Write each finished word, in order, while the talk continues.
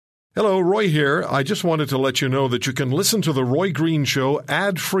Hello, Roy here. I just wanted to let you know that you can listen to The Roy Green Show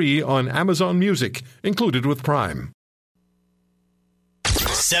ad-free on Amazon Music, included with Prime.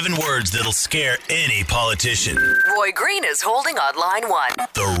 7 words that'll scare any politician. Roy Green is holding on line 1.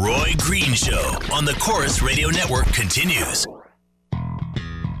 The Roy Green Show on the Chorus Radio Network continues.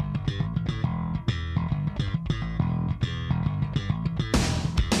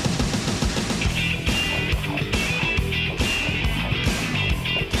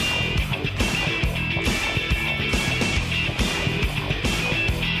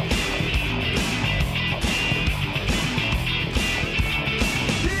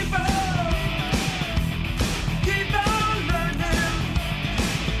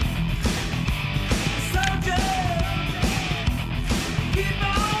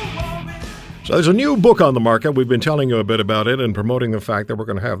 So there's a new book on the market. We've been telling you a bit about it and promoting the fact that we're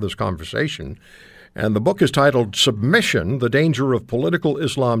going to have this conversation. And the book is titled Submission, The Danger of Political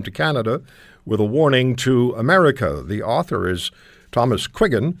Islam to Canada, with a Warning to America. The author is Thomas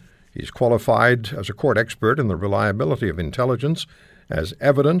Quiggin. He's qualified as a court expert in the reliability of intelligence as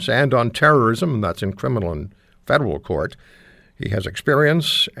evidence and on terrorism, and that's in criminal and federal court. He has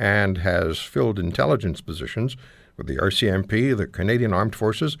experience and has filled intelligence positions with the RCMP, the Canadian Armed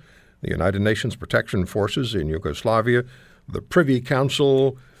Forces, the United Nations Protection Forces in Yugoslavia, the Privy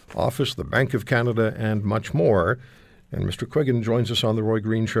Council Office, the Bank of Canada, and much more. And Mr. Quiggin joins us on the Roy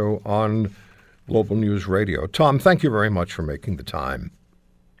Green Show on Global News Radio. Tom, thank you very much for making the time.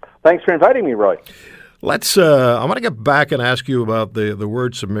 Thanks for inviting me, Roy. I want to get back and ask you about the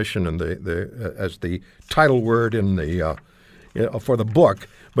word submission and as the title word in the for the book.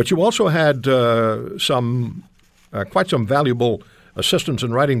 But you also had quite some valuable assistance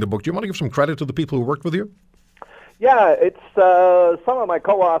in writing the book. Do you want to give some credit to the people who worked with you? Yeah, it's some of my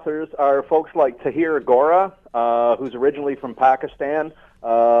co-authors are folks like Tahir Agora, who's originally from Pakistan,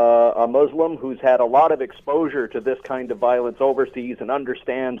 a Muslim who's had a lot of exposure to this kind of violence overseas and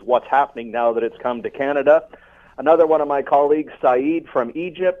understands what's happening now that it's come to Canada. Another one of my colleagues, Saeed from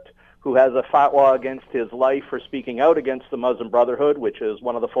Egypt, who has a fatwa against his life for speaking out against the Muslim Brotherhood, which is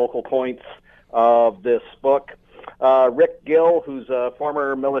one of the focal points of this book. Rick Gill, who's a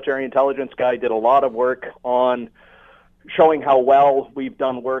former military intelligence guy, did a lot of work on showing how well we've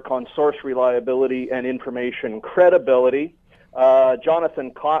done work on source reliability and information credibility.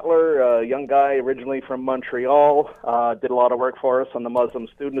 Jonathan Kotler, a young guy originally from Montreal, did a lot of work for us on the Muslim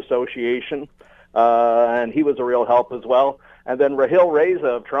Student Association, and he was a real help as well. And then Rahil Reza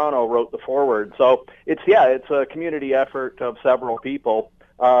of Toronto wrote the foreword. So it's a community effort of several people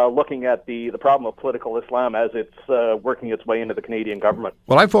looking at the problem of political Islam as it's working its way into the Canadian government.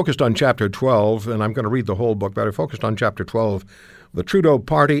 Well, I focused on Chapter 12, and I'm going to read the whole book, but I focused on Chapter 12, The Trudeau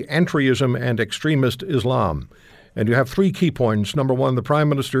Party, Entryism, and Extremist Islam. And you have 3 key points. Number 1, the Prime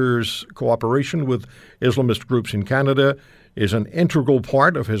Minister's cooperation with Islamist groups in Canada is an integral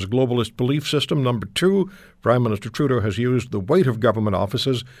part of his globalist belief system. Number 2, Prime Minister Trudeau has used the weight of government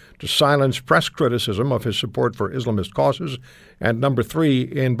offices to silence press criticism of his support for Islamist causes. And number 3,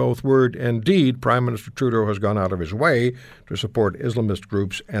 in both word and deed, Prime Minister Trudeau has gone out of his way to support Islamist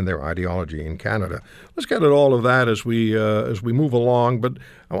groups and their ideology in Canada. Let's get at all of that as we move along. But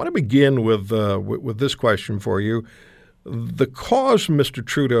I want to begin with this question for you. The cause Mr.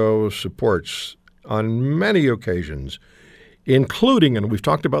 Trudeau supports on many occasions, including, and we've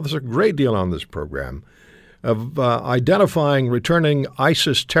talked about this a great deal on this program, of identifying returning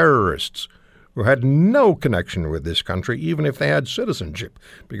ISIS terrorists who had no connection with this country, even if they had citizenship,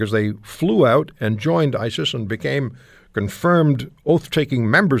 because they flew out and joined ISIS and became confirmed oath-taking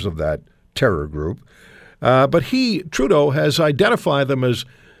members of that terror group. But Trudeau, has identified them as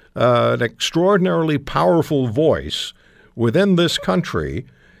an extraordinarily powerful voice within this country.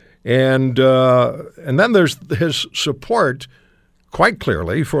 And then there's his support, quite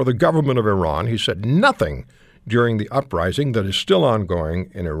clearly, for the government of Iran. He said nothing during the uprising that is still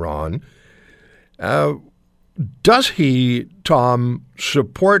ongoing in Iran. Does he, Tom,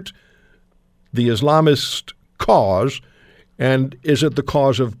 support the Islamist cause, and is it the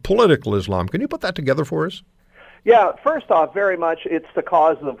cause of political Islam? Can you put that together for us? Yeah, first off, very much it's the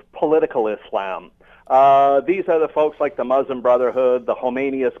cause of political Islam. These are the folks like the Muslim Brotherhood, the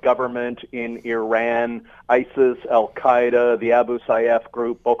Khomeiniist government in Iran, ISIS, Al-Qaeda, the Abu Sayyaf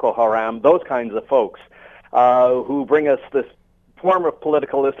group, Boko Haram, those kinds of folks who bring us this form of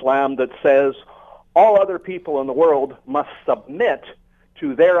political Islam that says all other people in the world must submit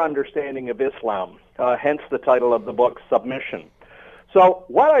to their understanding of Islam, hence the title of the book, Submission. So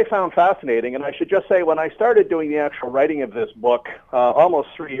what I found fascinating, and I should just say when I started doing the actual writing of this book almost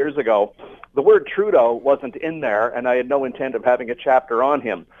 3 years ago, the word Trudeau wasn't in there, and I had no intent of having a chapter on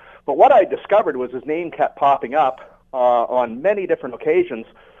him. But what I discovered was his name kept popping up on many different occasions.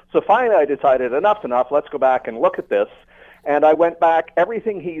 So finally I decided enough's enough, let's go back and look at this. And I went back,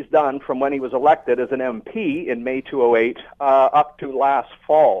 everything he's done from when he was elected as an MP in May 2008 up to last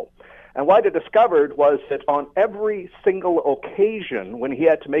fall. And what I discovered was that on every single occasion when he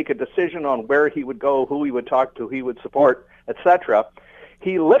had to make a decision on where he would go, who he would talk to, who he would support, etc.,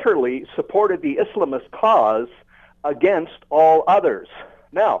 he literally supported the Islamist cause against all others.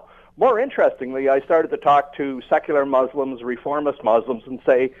 Now, more interestingly, I started to talk to secular Muslims, reformist Muslims, and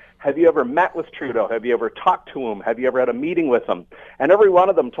say, have you ever met with Trudeau? Have you ever talked to him? Have you ever had a meeting with him? And every one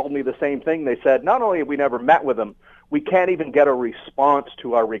of them told me the same thing. They said, not only have we never met with him, we can't even get a response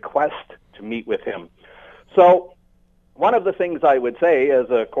to our request to meet with him. So one of the things I would say as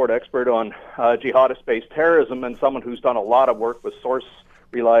a court expert on jihadist-based terrorism and someone who's done a lot of work with source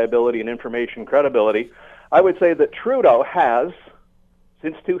reliability and information credibility, I would say that Trudeau has,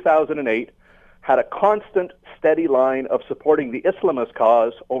 since 2008, had a constant, steady line of supporting the Islamist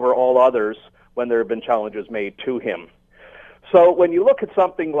cause over all others when there have been challenges made to him. So when you look at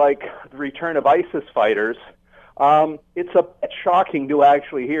something like the return of ISIS fighters, it's a bit shocking to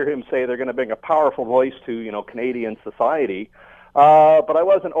actually hear him say they're going to bring a powerful voice to, Canadian society. But I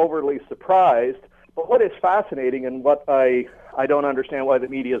wasn't overly surprised. But what is fascinating, and what I don't understand why the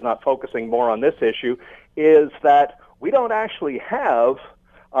media is not focusing more on this issue, is that we don't actually have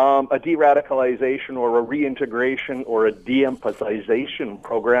a de-radicalization or a reintegration or a de-emphasization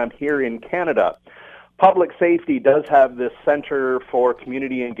program here in Canada. Public safety does have this Centre for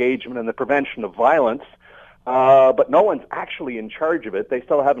Community Engagement and the Prevention of Violence, but no one's actually in charge of it. They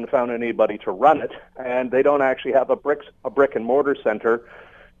still haven't found anybody to run it, and they don't actually have a brick and mortar center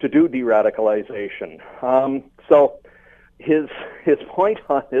to do de-radicalization. So his point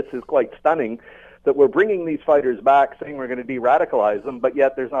on this is quite stunning, that we're bringing these fighters back saying we're going to de-radicalize them, but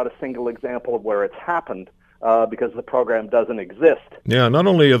yet there's not a single example of where it's happened because the program doesn't exist. Yeah, not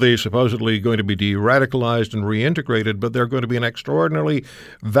only are they supposedly going to be de-radicalized and reintegrated, but they're going to be an extraordinarily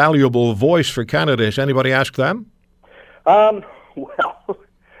valuable voice for Canada. Has anybody asked them? The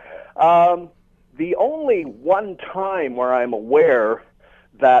only one time where I'm aware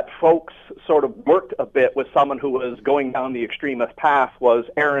that folks sort of worked a bit with someone who was going down the extremist path was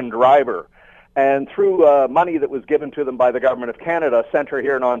Aaron Driver. And through money that was given to them by the Government of Canada, a centre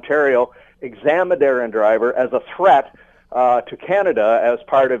here in Ontario examined Aaron Driver as a threat to Canada as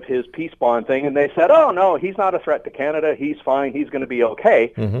part of his peace bond thing. And they said, oh, no, he's not a threat to Canada. He's fine. He's going to be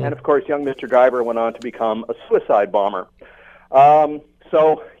okay. Mm-hmm. And, of course, young Mr. Driver went on to become a suicide bomber.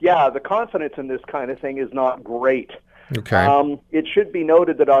 So, yeah, the confidence in this kind of thing is not great. Okay. It should be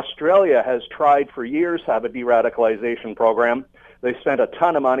noted that Australia has tried for years to have a de-radicalization program. They spent a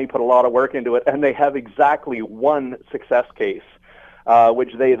ton of money, put a lot of work into it, and they have exactly one success case,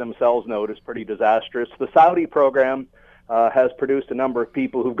 which they themselves note is pretty disastrous. The Saudi program has produced a number of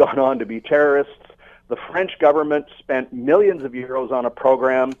people who've gone on to be terrorists. The French government spent millions of euros on a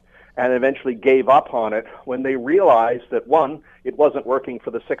program and eventually gave up on it when they realized that, one, it wasn't working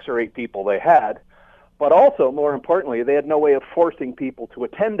for the 6 or 8 people they had, but also, more importantly, they had no way of forcing people to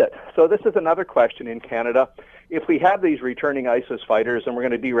attend it. So this is another question in Canada. If we have these returning ISIS fighters and we're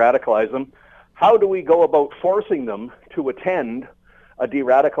going to de-radicalize them, how do we go about forcing them to attend a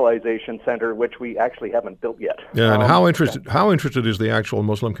de-radicalization center, which we actually haven't built yet? Yeah, and how interested is the actual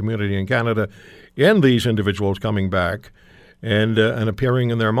Muslim community in Canada in these individuals coming back and appearing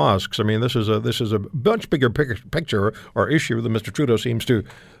in their mosques? I mean, this is a much bigger picture or issue than Mr. Trudeau seems to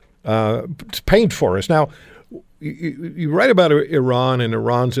paint for us. Now, you write about Iran and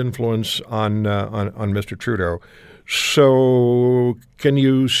Iran's influence on Mr. Trudeau. So can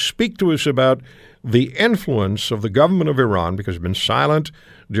you speak to us about the influence of the government of Iran, because it's been silent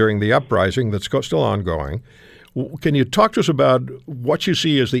during the uprising that's still ongoing? Can you talk to us about what you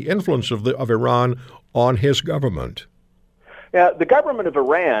see as the influence of Iran on his government? Yeah, the government of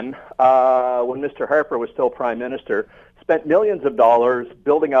Iran, when Mr. Harper was still prime minister, spent millions of dollars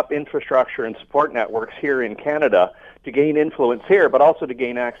building up infrastructure and support networks here in Canada to gain influence here, but also to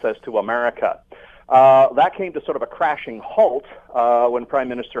gain access to America. That came to sort of a crashing halt when Prime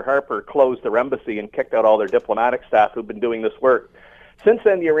Minister Harper closed their embassy and kicked out all their diplomatic staff who've been doing this work. Since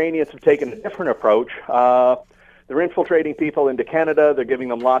then, the Iranians have taken a different approach. They're infiltrating people into Canada. They're giving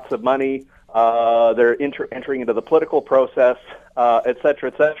them lots of money. They're entering into the political process, et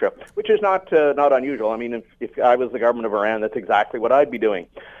cetera, which is not unusual. I mean, if I was the government of Iran, that's exactly what I'd be doing.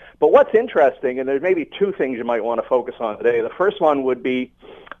 But what's interesting, and there's maybe 2 things you might want to focus on today. The first one would be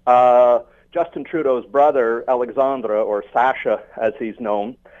Justin Trudeau's brother, Alexandre, or Sasha, as he's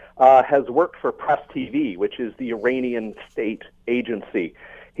known, has worked for Press TV, which is the Iranian state agency.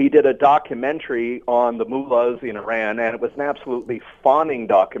 He did a documentary on the mullahs in Iran, and it was an absolutely fawning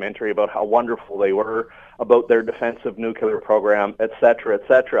documentary about how wonderful they were, about their defensive nuclear program, et cetera, et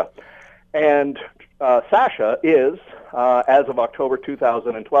cetera. And Sasha is, as of October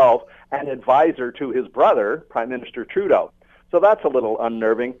 2012, an advisor to his brother, Prime Minister Trudeau. So that's a little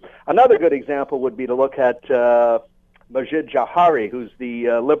unnerving. Another good example would be to look at Majid Jahari, who's the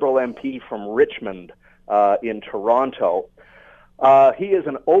Liberal MP from Richmond in Toronto. He is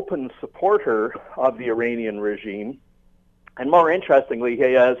an open supporter of the Iranian regime. And more interestingly,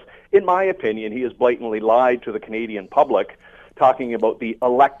 he has, in my opinion, he has blatantly lied to the Canadian public, talking about the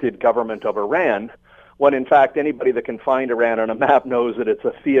elected government of Iran, when in fact anybody that can find Iran on a map knows that it's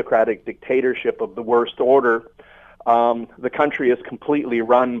a theocratic dictatorship of the worst order. The country is completely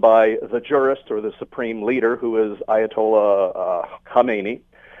run by the jurist, or the supreme leader, who is Ayatollah Khamenei.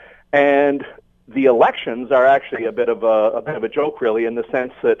 And the elections are actually a bit of a joke, really, in the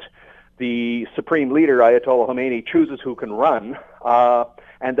sense that the supreme leader, Ayatollah Khamenei, chooses who can run,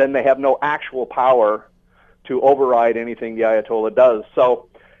 and then they have no actual power to override anything the Ayatollah does. So,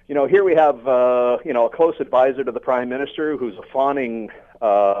 here we have, a close advisor to the Prime Minister who's a fawning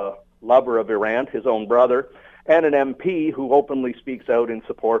lover of Iran, his own brother, and an MP who openly speaks out in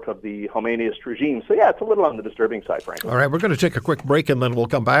support of the Khomeinist regime. So, yeah, it's a little on the disturbing side, frankly. All right, we're going to take a quick break, and then we'll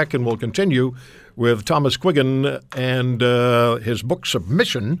come back and we'll continue with Thomas Quiggin and his book,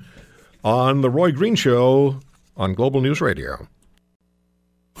 Submission, on The Roy Green Show on Global News Radio.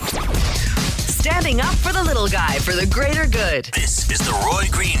 Standing up for the little guy for the greater good. This is The Roy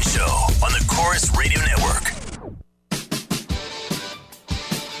Green Show on the Chorus Radio Network.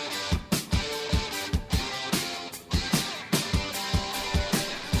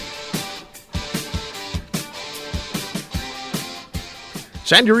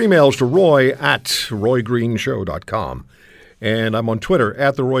 Send your emails to roy@roygreenshow.com. And I'm on Twitter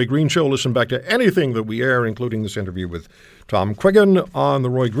 @The Roy Green Show. Listen back to anything that we air, including this interview with Tom Quiggin, on the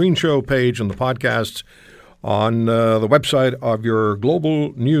Roy Green Show page and the podcasts on the website of your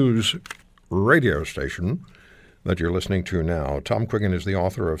Global News radio station that you're listening to now. Tom Quiggin is the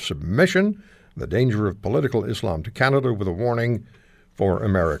author of Submission, The Danger of Political Islam to Canada, with a Warning for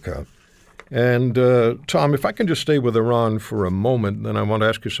America. And Tom, if I can just stay with Iran for a moment, then I want to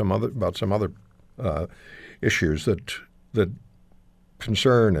ask you about some other issues that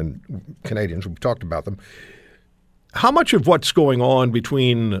concern and Canadians. We've talked about them. How much of what's going on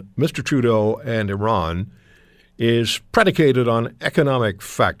between Mr. Trudeau and Iran is predicated on economic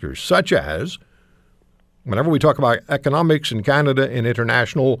factors, such as, whenever we talk about economics in Canada and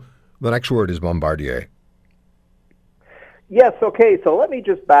international, the next word is Bombardier? Yes, okay, so let me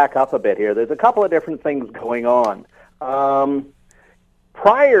just back up a bit here. There's a couple of different things going on.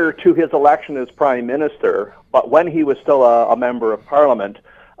 Prior to his election as Prime Minister, but when he was still a member of Parliament,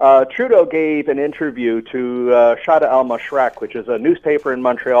 Trudeau gave an interview to Shada al-Mashreq, which is a newspaper in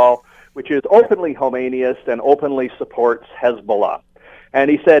Montreal, which is openly Khomeinist and openly supports Hezbollah.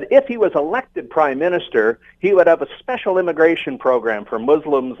 And he said if he was elected Prime Minister, he would have a special immigration program for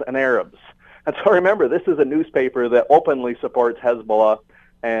Muslims and Arabs. And so remember, this is a newspaper that openly supports Hezbollah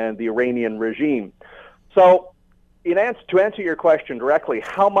and the Iranian regime. So, to answer your question directly,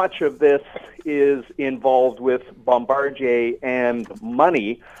 how much of this is involved with Bombardier and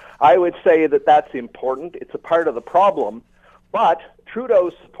money? I would say that that's important. It's a part of the problem. But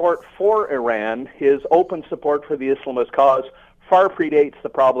Trudeau's support for Iran, his open support for the Islamist cause, far predates the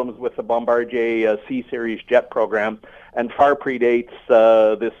problems with the Bombardier C-Series jet program, and far predates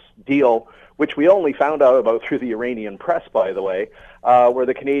this deal, which we only found out about through the Iranian press, by the way, where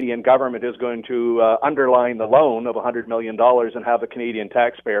the Canadian government is going to underline the loan of $100 million and have the Canadian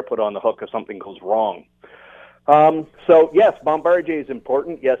taxpayer put on the hook if something goes wrong. So, yes, Bombardier is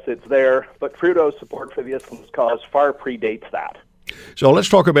important. Yes, it's there. But Trudeau's support for the Islamist cause far predates that. So let's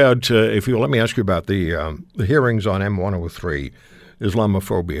talk about, if you let me ask you about the hearings on M103,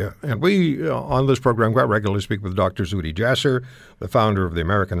 Islamophobia. And we, on this program, quite regularly speak with Dr. Zuhdi Jasser, the founder of the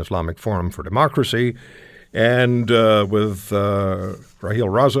American Islamic Forum for Democracy, and with Raheel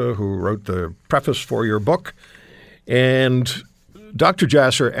Raza, who wrote the preface for your book. And Dr.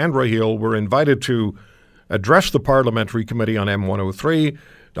 Jasser and Raheel were invited to address the Parliamentary Committee on M103.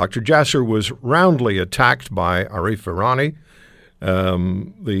 Dr. Jasser was roundly attacked by Arif Virani,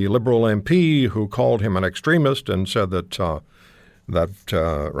 the Liberal MP, who called him an extremist and said that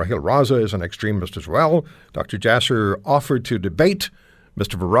Raheel Raza is an extremist as well. Dr. Jasser offered to debate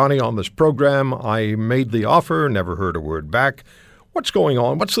Mr. Virani on this program. I made the offer, never heard a word back. What's going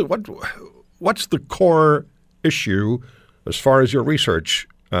on? What's the core issue, as far as your research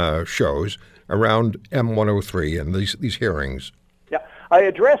shows, around M103 and these hearings? Yeah, I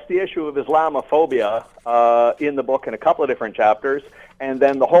addressed the issue of Islamophobia in the book in a couple of different chapters, and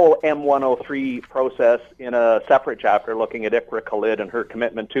then the whole M103 process in a separate chapter looking at Iqra Khalid and her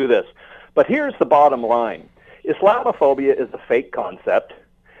commitment to this. But here's the bottom line. Islamophobia is a fake concept.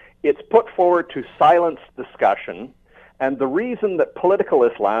 It's put forward to silence discussion, and the reason that political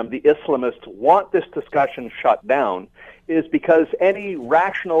Islam, the Islamists, want this discussion shut down is because any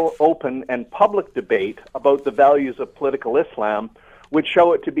rational, open, and public debate about the values of political Islam would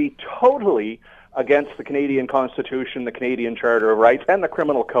show it to be totally against the Canadian Constitution, the Canadian Charter of Rights, and the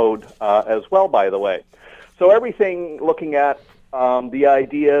Criminal Code as well, by the way. So everything looking at the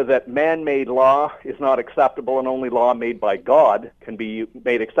idea that man-made law is not acceptable and only law made by God can be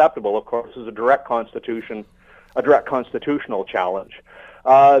made acceptable, of course, is a direct constitutional challenge.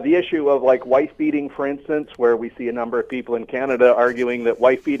 The issue of like wife beating, for instance, where we see a number of people in Canada arguing that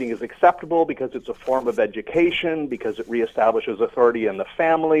wife beating is acceptable because it's a form of education, because it reestablishes authority in the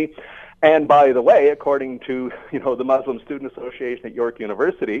family. And by the way, according to the Muslim Student Association at York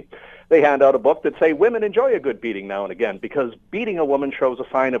University, they hand out a book that say women enjoy a good beating now and again because beating a woman shows a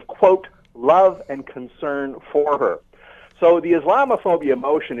sign of, quote, love and concern for her. So the Islamophobia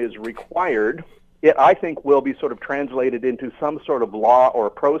motion is required. It, I think, will be sort of translated into some sort of law or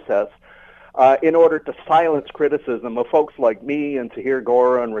process in order to silence criticism of folks like me and Tahir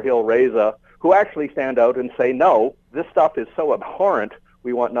Gora and Rahil Reza, who actually stand out and say, no, this stuff is so abhorrent,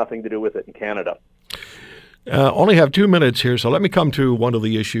 we want nothing to do with it in Canada. Only have 2 minutes here, so let me come to one of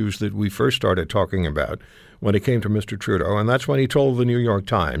the issues that we first started talking about when it came to Mr. Trudeau, and that's when he told the New York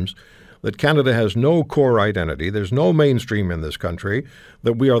Times that Canada has no core identity, there's no mainstream in this country,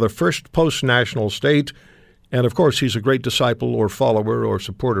 that we are the first post-national state, and of course he's a great disciple or follower or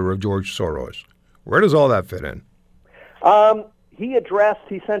supporter of George Soros. Where does all that fit in?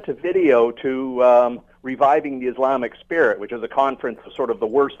 He sent a video to Reviving the Islamic Spirit, which is a conference of sort of the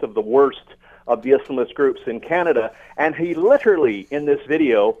worst of the Islamist groups in Canada, and he literally, in this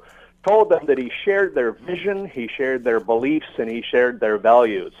video, told them that he shared their vision, he shared their beliefs, and he shared their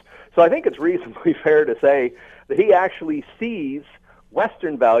values. So I think it's reasonably fair to say that he actually sees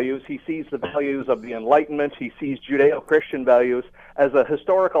Western values, he sees the values of the Enlightenment, he sees Judeo-Christian values as a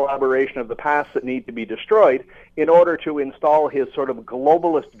historical aberration of the past that need to be destroyed in order to install his sort of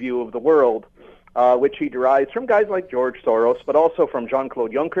globalist view of the world, which he derives from guys like George Soros, but also from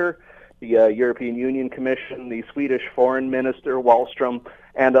Jean-Claude Juncker, the European Union Commission, the Swedish Foreign Minister, Wallström,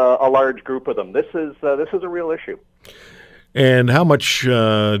 and a large group of them. This is a real issue. And how much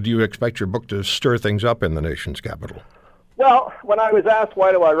do you expect your book to stir things up in the nation's capital? Well, when I was asked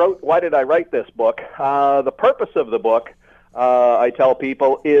why did I write this book, the purpose of the book, I tell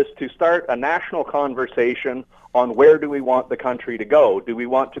people, is to start a national conversation on where do we want the country to go. Do we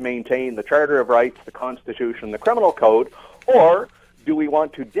want to maintain the Charter of Rights, the Constitution, the Criminal Code, or do we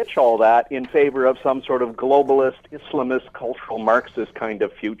want to ditch all that in favor of some sort of globalist, Islamist, cultural Marxist kind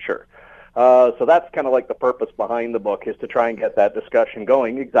of future? So that's kind of like the purpose behind the book, is to try and get that discussion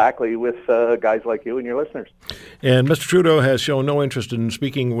going exactly with guys like you and your listeners. And Mr. Trudeau has shown no interest in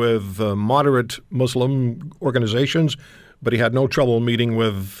speaking with moderate Muslim organizations, but he had no trouble meeting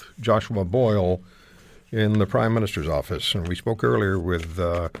with Joshua Boyle in the Prime Minister's office. And we spoke earlier with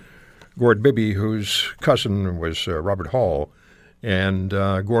Gord Bibby, whose cousin was Robert Hall. And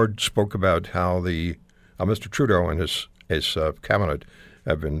Gord spoke about how Mr. Trudeau and his cabinet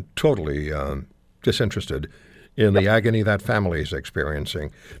have been totally disinterested in the agony that family is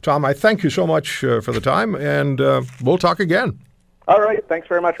experiencing. Tom, I thank you so much for the time, and we'll talk again. All right. Thanks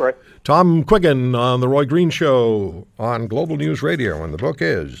very much, Roy. Tom Quiggin on The Roy Green Show on Global News Radio, and the book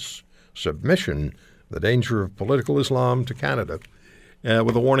is Submission, The Danger of Political Islam to Canada,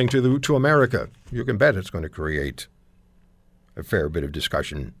 with a warning to America. You can bet it's going to create a fair bit of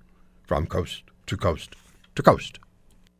discussion from coast to coast to coast.